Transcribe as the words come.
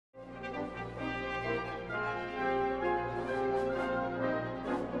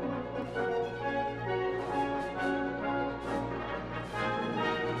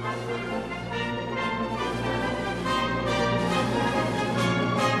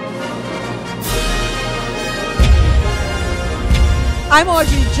I'm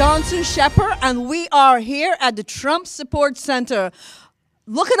Audrey Johnson-Shepard, and we are here at the Trump Support Center.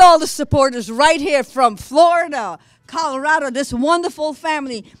 Look at all the supporters right here from Florida, Colorado, this wonderful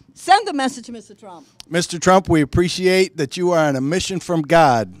family. Send the message to Mr. Trump. Mr. Trump, we appreciate that you are on a mission from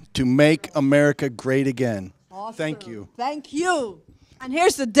God to make America great again. Awesome. Thank you. Thank you. And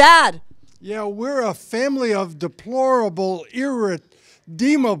here's the dad. Yeah, we're a family of deplorable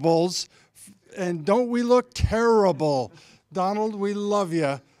irredeemables, and don't we look terrible? Donald, we love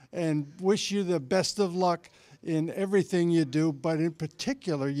you and wish you the best of luck in everything you do, but in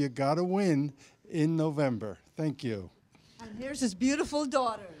particular, you got to win in November. Thank you. And here's his beautiful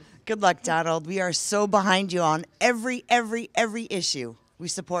daughter. Good luck, Donald. We are so behind you on every issue. We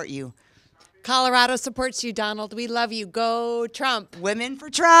support you. Colorado supports you, Donald. We love you. Go Trump. Women for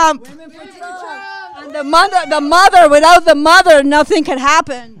Trump. Women for Trump. And the mother, without the mother, nothing could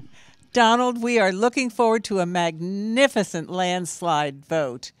happen. Donald, we are looking forward to a magnificent landslide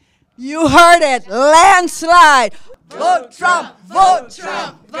vote. You heard it. Landslide. Vote Trump. Vote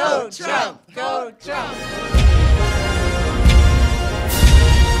Trump. Vote Trump. Vote Trump.